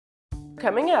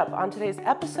Coming up on today's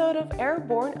episode of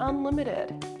Airborne Unlimited,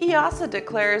 EASA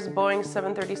declares Boeing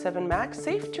 737 MAX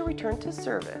safe to return to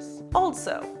service.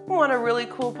 Also, want a really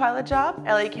cool pilot job?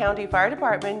 LA County Fire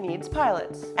Department needs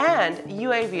pilots. And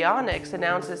uAvionix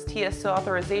announces TSOA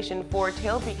authorization for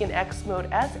tailBeaconX Mode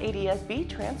S ADS-B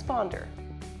transponder.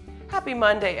 Happy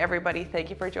Monday, everybody.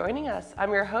 Thank you for joining us.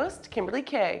 I'm your host, Kimberly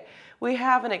Kay. We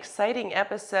have an exciting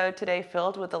episode today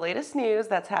filled with the latest news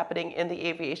that's happening in the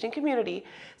aviation community.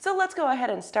 So let's go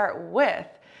ahead and start with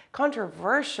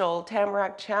controversial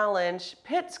Tamarack challenge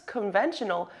pits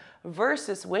conventional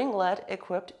versus winglet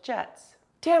equipped jets.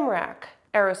 Tamarack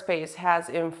Aerospace has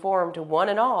informed one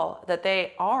and all that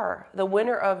they are the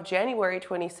winner of January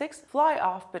 26th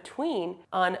fly-off between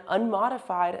an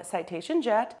unmodified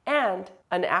CitationJet and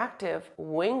an active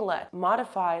winglet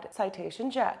modified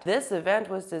CitationJet. This event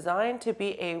was designed to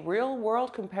be a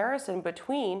real-world comparison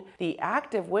between the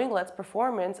active winglet's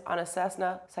performance on a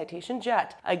Cessna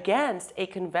CitationJet against a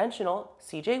conventional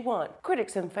CJ1.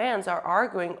 Critics and fans are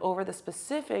arguing over the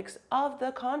specifics of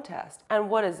the contest and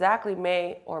what exactly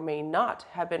may or may not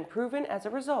have been proven as a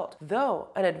result, though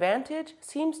an advantage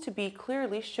seems to be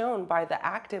clearly shown by the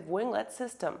active winglet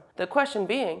system. The question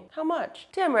being, how much?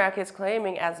 Tamarack is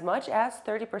claiming as much as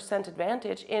 30%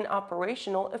 advantage in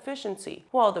operational efficiency,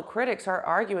 while the critics are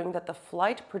arguing that the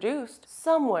flight produced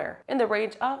somewhere in the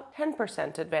range of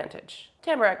 10% advantage.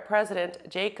 Tamarack President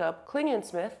Jacob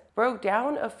Klingensmith broke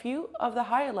down a few of the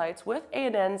highlights with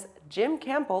A&N's Jim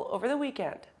Campbell over the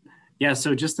weekend. Yeah,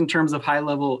 so just in terms of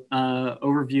high-level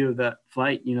overview of that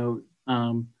flight,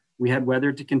 we had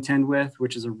weather to contend with,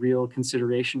 which is a real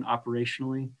consideration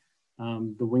operationally.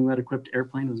 The winglet-equipped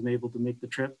airplane was able to make the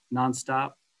trip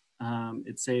nonstop.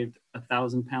 It saved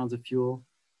 1,000 pounds of fuel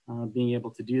being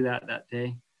able to do that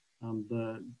day.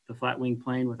 The flat-wing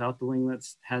plane without the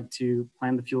winglets had to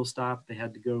plan the fuel stop. They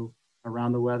had to go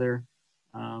around the weather.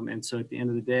 And so at the end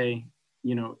of the day,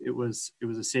 it was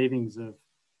a savings of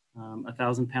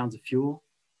 1,000 pounds of fuel,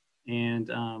 and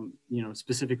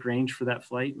specific range for that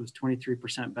flight was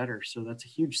 23% better. So that's a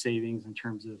huge savings in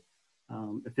terms of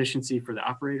efficiency for the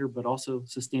operator, but also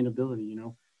sustainability.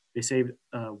 They saved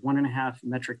 1.5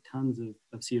 metric tons of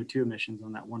CO2 emissions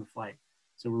on that one flight.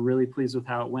 So we're really pleased with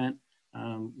how it went.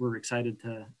 We're excited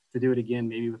to do it again,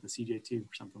 maybe with the CJ2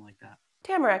 or something like that.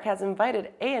 Tamarack has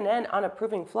invited A&N on a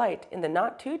proving flight in the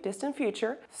not too distant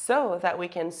future so that we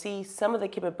can see some of the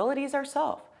capabilities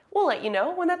ourselves. We'll let you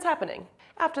know when that's happening.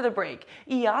 After the break,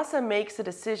 EASA makes a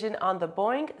decision on the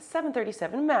Boeing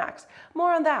 737 MAX.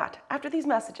 More on that after these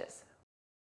messages.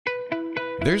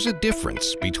 There's a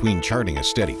difference between charting a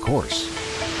steady course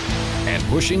and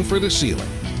pushing for the ceiling.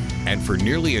 And for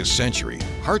nearly a century,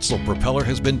 Hartzell Propeller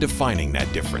has been defining that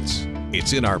difference.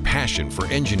 It's in our passion for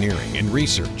engineering and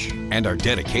research and our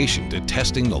dedication to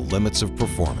testing the limits of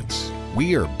performance.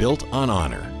 We are built on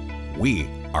honor. We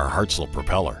are Hartzell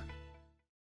Propeller.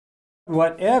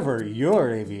 Whatever your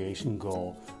aviation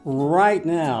goal, right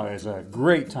now is a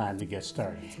great time to get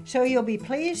started. So you'll be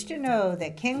pleased to know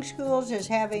that King Schools is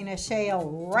having a sale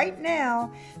right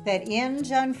now that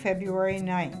ends on February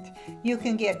 9th. You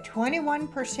can get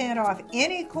 21% off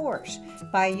any course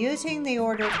by using the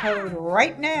order code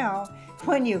right now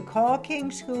when you call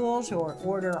King Schools or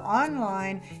order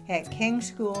online at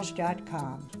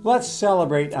kingschools.com. Let's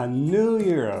celebrate a new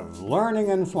year of learning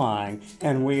and flying,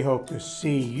 and we hope to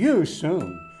see you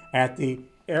soon at the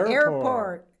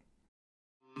airport.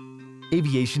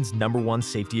 Aviation's #1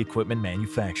 safety equipment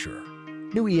manufacturer.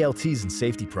 New ELTs and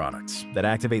safety products that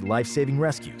activate life-saving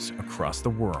rescues across the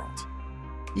world.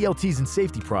 ELTs and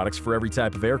safety products for every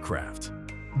type of aircraft.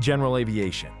 General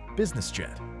Aviation, business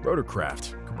jet,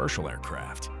 rotorcraft, commercial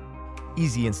aircraft.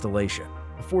 Easy installation,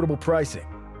 affordable pricing,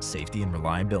 safety and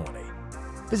reliability.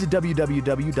 Visit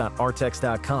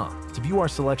www.artex.com to view our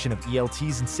selection of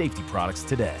ELTs and safety products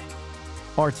today.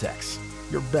 Artex,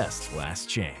 your best last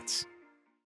chance.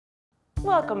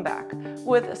 Welcome back.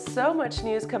 With so much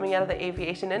news coming out of the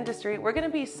aviation industry, we're going to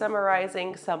be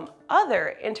summarizing some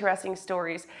other interesting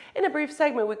stories in a brief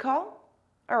segment we call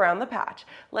Around the Patch.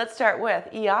 Let's start with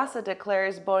EASA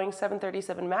declares Boeing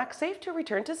 737 MAX safe to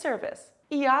return to service.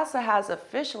 EASA has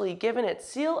officially given its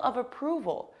seal of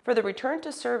approval for the return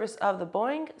to service of the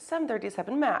Boeing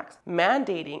 737 MAX,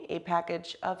 mandating a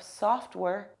package of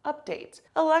software updates,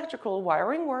 electrical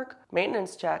wiring work,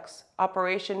 maintenance checks,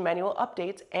 operation manual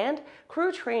updates, and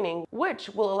crew training, which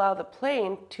will allow the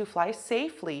plane to fly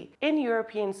safely in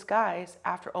European skies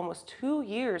after almost 2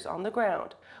 years on the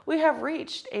ground. We have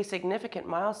reached a significant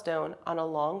milestone on a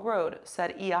long road,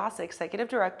 said EASA Executive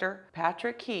Director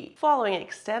Patrick Key. Following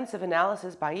extensive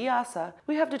analysis by EASA,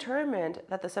 we have determined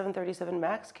that the 737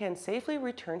 MAX can safely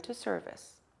return to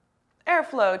service.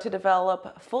 Airflow to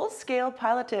develop full-scale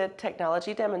piloted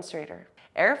technology demonstrator.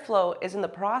 Airflow is in the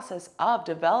process of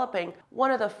developing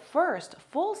one of the first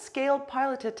full-scale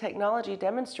piloted technology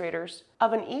demonstrators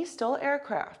of an eSTOL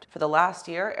aircraft. For the last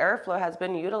year, Airflow has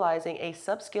been utilizing a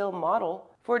subscale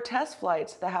model for test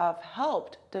flights that have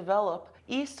helped develop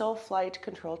eSTOL flight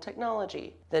control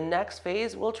technology. The next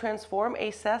phase will transform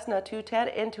a Cessna 210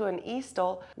 into an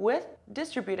eSTOL with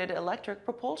distributed electric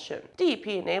propulsion. DEP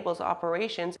enables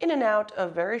operations in and out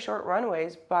of very short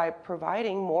runways by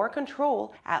providing more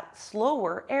control at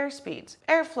slower airspeeds.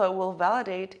 Airflow will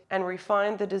validate and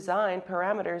refine the design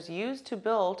parameters used to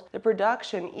build the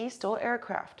production eSTOL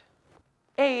aircraft.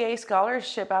 Aea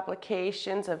Scholarship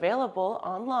applications available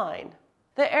online.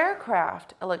 The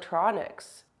Aircraft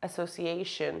Electronics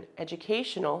Association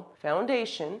Educational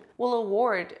Foundation will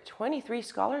award 23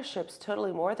 scholarships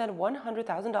totaling more than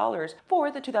 $100,000 for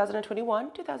the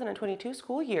 2021-2022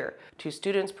 school year to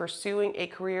students pursuing a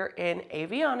career in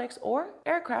avionics or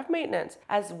aircraft maintenance,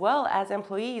 as well as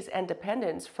employees and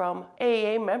dependents from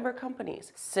AAA member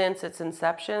companies. Since its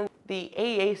inception, the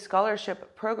Aea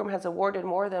Scholarship program has awarded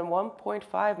more than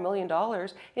 $1.5 million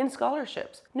in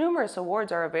scholarships. Numerous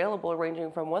awards are available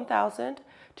ranging from $1,000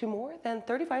 to more than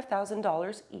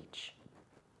 $35,000 each.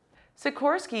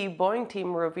 Sikorsky Boeing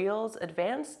team reveals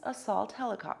advanced assault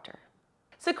helicopter.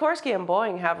 Sikorsky and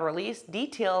Boeing have released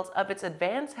details of its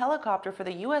advanced helicopter for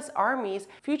the U.S. Army's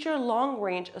future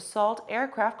long-range assault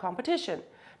aircraft competition,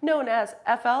 known as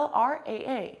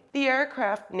FLRAA. The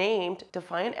aircraft, named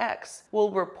Defiant X,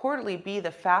 will reportedly be the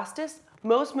fastest,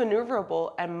 most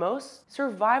maneuverable, and most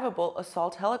survivable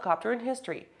assault helicopter in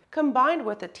history. Combined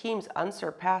with the team's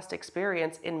unsurpassed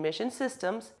experience in mission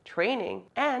systems, training,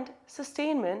 and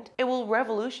sustainment, it will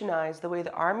revolutionize the way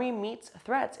the Army meets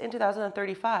threats in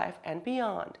 2035 and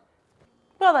beyond.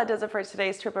 Well, that does it for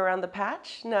today's trip around the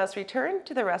patch. Now let's return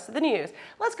to the rest of the news.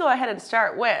 Let's go ahead and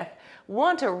start with,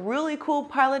 want a really cool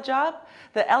pilot job?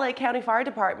 The LA County Fire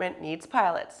Department needs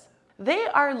pilots. They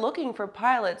are looking for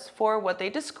pilots for what they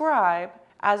describe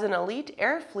as an elite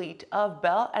air fleet of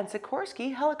Bell and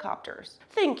Sikorsky helicopters.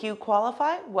 Think you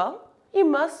qualify? Well, you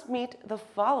must meet the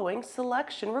following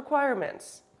selection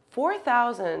requirements.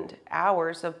 4,000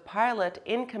 hours of pilot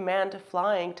in command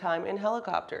flying time in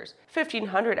helicopters.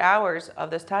 1,500 hours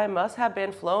of this time must have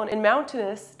been flown in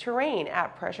mountainous terrain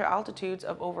at pressure altitudes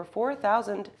of over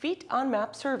 4,000 feet on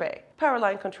map survey. Power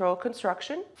line control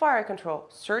construction, fire control,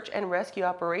 search and rescue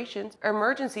operations,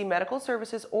 emergency medical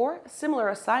services, or similar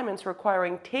assignments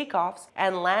requiring takeoffs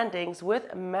and landings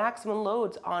with maximum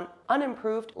loads on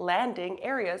unimproved landing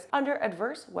areas under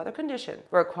adverse weather conditions.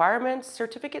 Requirements: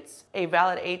 certificates, a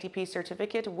valid ATP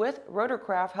certificate with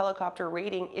rotorcraft helicopter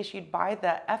rating issued by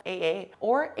the FAA,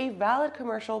 or a valid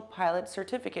commercial pilot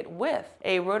certificate with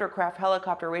a rotorcraft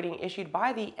helicopter rating issued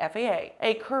by the FAA,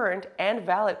 a current and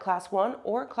valid Class 1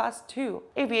 or Class 2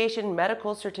 aviation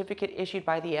medical certificate issued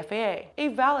by the FAA, a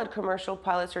valid commercial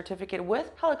pilot certificate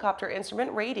with helicopter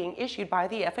instrument rating issued by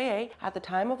the FAA at the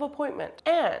time of appointment,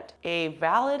 and a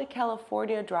valid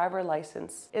California driver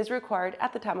license is required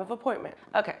at the time of appointment.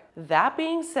 Okay, that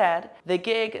being said, the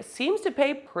gig seems to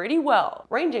pay pretty well,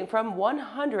 ranging from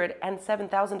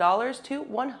 $107,000 to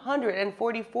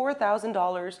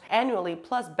 $144,000 annually,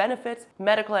 plus benefits,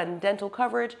 medical and dental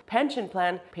coverage, pension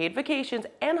plan, paid vacations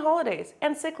and holidays,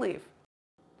 and sick leave.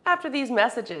 After these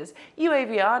messages,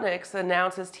 uAvionix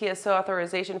announces TSO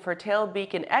authorization for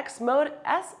tailBeaconX mode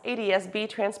ADS-B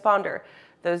transponder.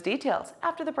 Those details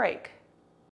after the break.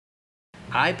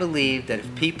 I believe that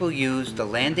if people use the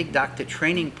landing doctor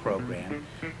training program,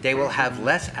 they will have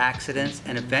less accidents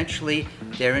and eventually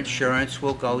their insurance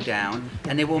will go down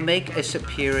and they will make a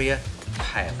superior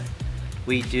pilot.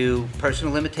 We do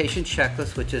personal limitation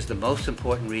checklists, which is the most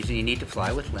important reason you need to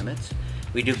fly with limits.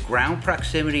 We do ground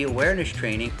proximity awareness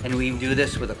training, and we do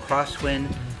this with a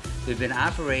crosswind. We've been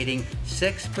operating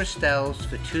 6 Bristells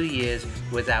for 2 years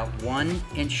without one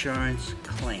insurance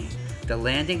claim. The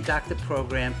landing doctor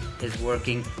program is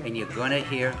working, and you're going to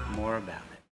hear more about it.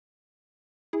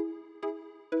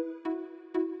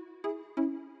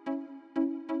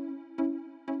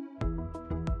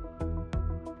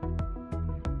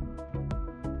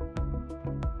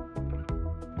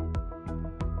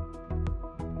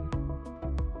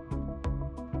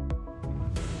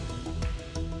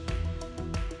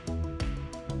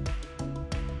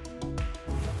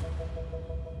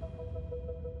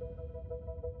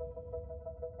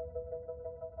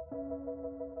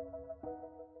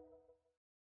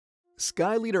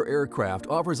 Skyleader Aircraft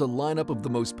offers a lineup of the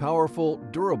most powerful,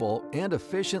 durable, and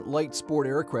efficient light sport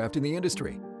aircraft in the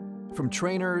industry. From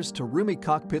trainers to roomy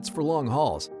cockpits for long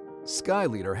hauls,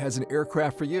 Skyleader has an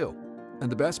aircraft for you.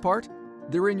 And the best part?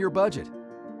 They're in your budget.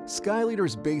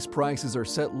 SkyLeader's base prices are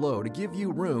set low to give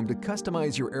you room to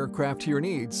customize your aircraft to your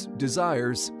needs,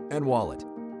 desires, and wallet,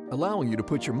 allowing you to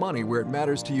put your money where it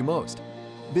matters to you most.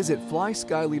 Visit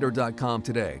flyskyleader.com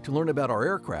today to learn about our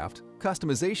aircraft,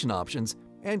 customization options,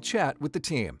 and chat with the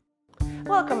team.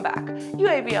 Welcome back.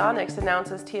 uAvionix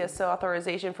announces TSO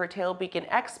authorization for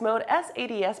tailBeaconX Mode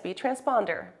ADS-B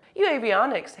transponder.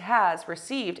 uAvionix has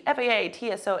received FAA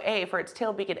TSOA for its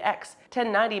tailBeaconX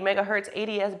 1090 MHz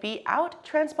ADS-B OUT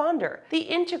transponder. The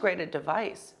integrated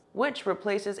device, which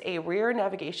replaces a rear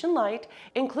navigation light,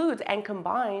 includes and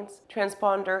combines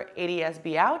transponder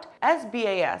ADS-B OUT,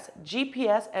 SBAS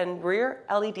GPS, and rear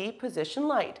LED position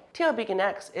light.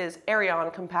 tailBeaconX is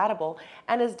Aireon Compatible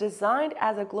and is designed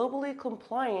as a globally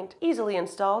compliant, easily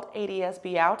installed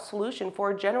ADS-B OUT solution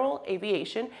for general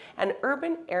aviation and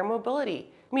urban air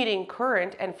mobility, meeting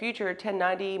current and future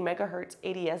 1090 MHz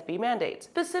ADS-B mandates,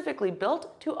 specifically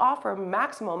built to offer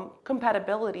maximum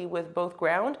compatibility with both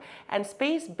ground and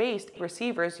space-based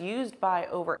receivers used by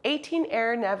over 18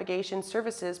 air navigation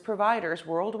services providers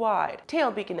worldwide.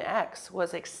 tailBeaconX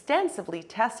was extensively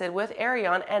tested with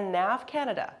Aireon and NAV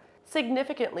Canada.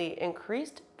 Significantly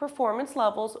increased performance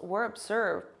levels were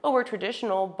observed over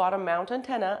traditional bottom-mount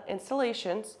antenna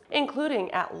installations, including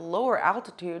at lower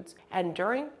altitudes and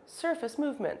during surface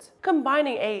movements.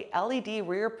 Combining a LED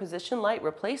rear position light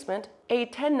replacement, a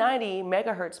 1090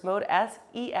 MHz mode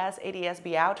SES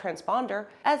ADS-B OUT transponder,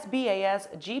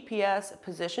 SBAS GPS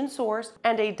position source,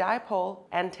 and a dipole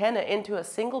antenna into a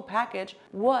single package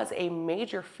was a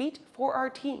major feat for our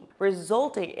team,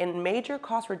 resulting in major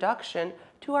cost reduction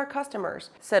to our customers,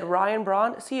 said Ryan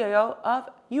Braun, CEO of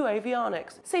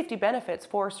uAvionix. Safety benefits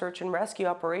for search and rescue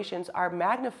operations are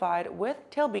magnified with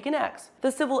tailBeaconX.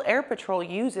 The Civil Air Patrol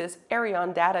uses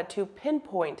Aireon data to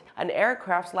pinpoint an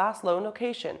aircraft's last known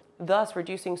location, thus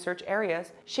reducing search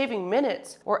areas, shaving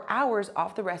minutes or hours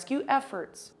off the rescue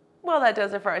efforts. Well, that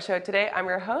does it for our show today. I'm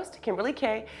your host, Kimberly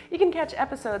Kay. You can catch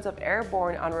episodes of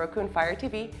Airborne on Roku and Fire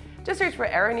TV. Just search for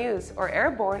Aero-News or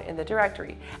Airborne in the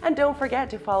directory. And don't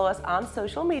forget to follow us on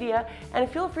social media, and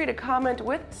feel free to comment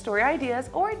with story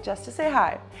ideas or just to say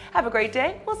hi. Have a great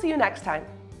day. We'll see you next time.